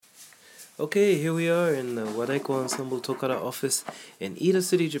Okay, here we are in the Wadaiko Ensemble Tokara office in Ida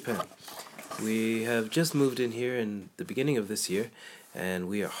City, Japan. We have just moved in here in the beginning of this year, and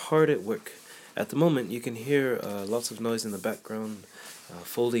we are hard at work. At the moment, you can hear lots of noise in the background,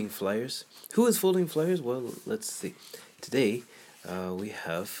 folding flyers. Who is folding flyers? Well, let's see. Today, we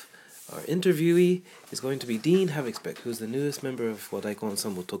have our interviewee is going to be Dean Havixbeck, who's the newest member of Wadaiko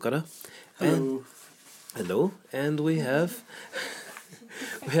Ensemble Tokara. Hello. Hello, and we have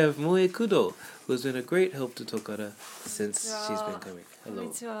Moe Kudo, who's been a great help to Tokara since she's been coming. Hello.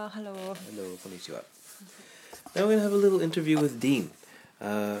 Konnichiwa. Hello. Hello, konnichiwa. Now we're going to have a little interview with Dean.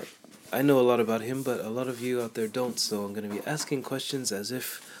 I know a lot about him, but a lot of you out there don't, so I'm going to be asking questions as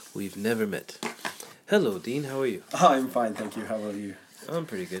if we've never met. Hello, Dean, how are you? I'm fine, thank you. How about you? I'm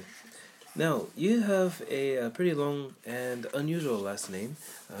pretty good. Now, you have a pretty long and unusual last name.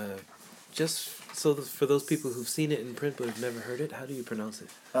 Just so for those people who've seen it in print but have never heard it, how do you pronounce it?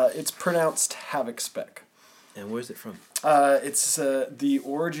 It's pronounced Havixbeck. And where's it from? It's the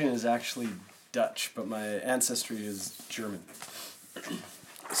origin is actually Dutch, but my ancestry is German.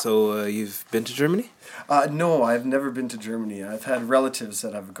 So you've been to Germany? No, I've never been to Germany. I've had relatives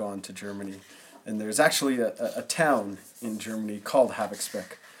that have gone to Germany, and there's actually a town in Germany called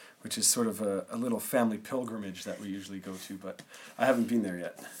Havixbeck, which is sort of a little family pilgrimage that we usually go to, but I haven't been there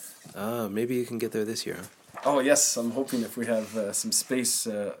yet. Maybe you can get there this year, huh? Oh, yes, I'm hoping if we have some space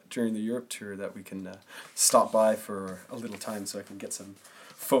during the Europe tour that we can stop by for a little time so I can get some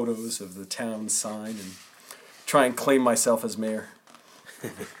photos of the town sign and try and claim myself as mayor.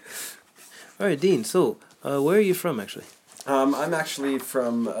 All right, Dean, so where are you from, actually? I'm actually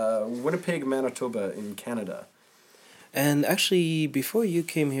from Winnipeg, Manitoba in Canada. And actually, before you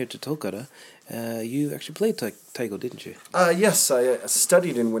came here to Tokara, you actually played taiko, didn't you? Yes, I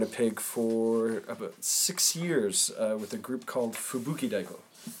studied in Winnipeg for about 6 years with a group called Fubuki Daiko.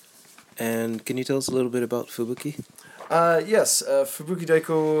 And can you tell us a little bit about Fubuki? Yes, Fubuki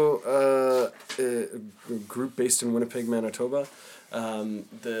Daiko, a group based in Winnipeg, Manitoba.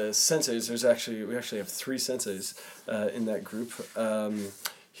 The senseis, we actually have 3 senseis in that group.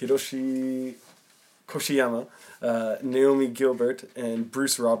 Hiroshi Koshiyama, Naomi Gilbert, and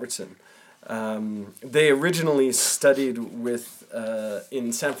Bruce Robertson. They originally studied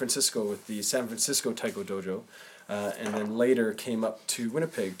in San Francisco with the San Francisco Taiko Dojo, and then later came up to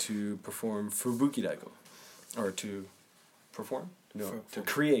Winnipeg to perform Fubuki Daiko. Or to perform? No, to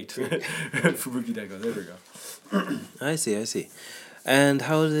create Fubuki Daiko. There we go. I see. And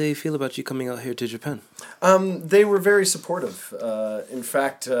how do they feel about you coming out here to Japan? They were very supportive. In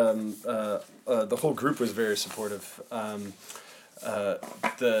fact, the whole group was very supportive.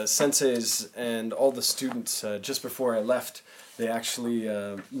 The senseis and all the students, just before I left, they actually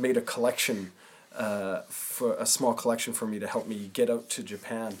made a collection, for a small collection for me to help me get out to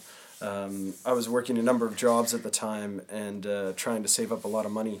Japan. I was working a number of jobs at the time and trying to save up a lot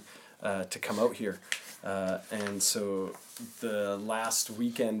of money to come out here. And so the last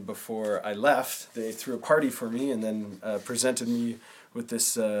weekend before I left, they threw a party for me and then presented me with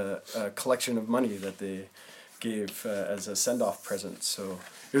this collection of money that they gave as a send-off present. So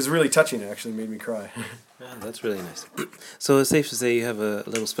it was really touching. It actually made me cry. Yeah, that's really nice. So it's safe to say you have a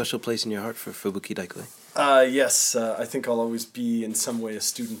little special place in your heart for Fubuki Daiko? Yes, I think I'll always be in some way a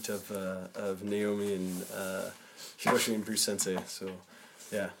student of Naomi and Hiroshi and Bruce Sensei. So,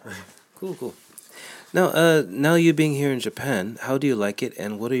 yeah. Cool. Now you being here in Japan, how do you like it,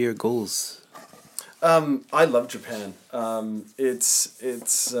 and what are your goals? I love Japan.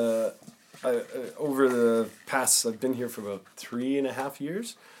 Over the past, I've been here for about 3.5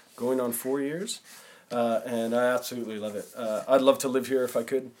 years, going on 4 years, and I absolutely love it. I'd love to live here if I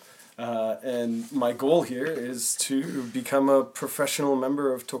could, and my goal here is to become a professional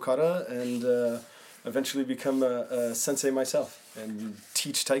member of Tokara and eventually become a sensei myself and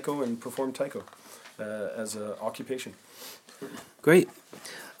teach taiko and perform taiko as an occupation. Great.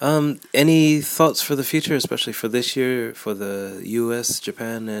 Any thoughts for the future, especially for this year, for the U.S.,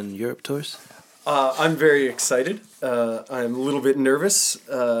 Japan, and Europe tours? I'm very excited. I'm a little bit nervous.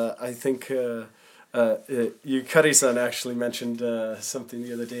 I think Yukari-san actually mentioned something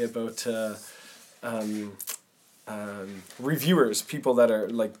the other day about reviewers, people that are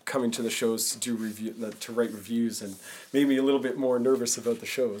like coming to the shows to do to write reviews, and made me a little bit more nervous about the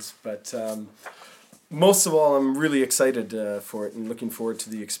shows. But most of all, I'm really excited for it and looking forward to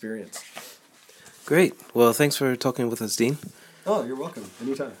the experience. Great. Well, thanks for talking with us, Dean. Oh, you're welcome.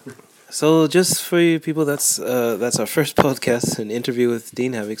 Anytime. So just for you people, that's our first podcast, an interview with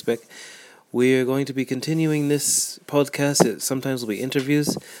Dean Havixbeck. We are going to be continuing this podcast. It sometimes will be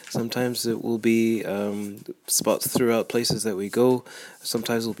interviews, sometimes it will be spots throughout places that we go,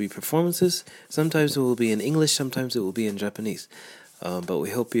 sometimes it will be performances, sometimes it will be in English, sometimes it will be in Japanese. But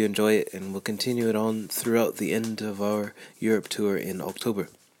we hope you enjoy it, and we'll continue it on throughout the end of our Europe tour in October.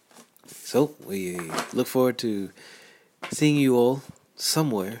 So we look forward to seeing you all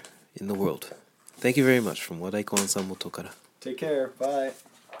somewhere in the world. Thank you very much from Wadaiko Ensemble Tokara. Take care. Bye.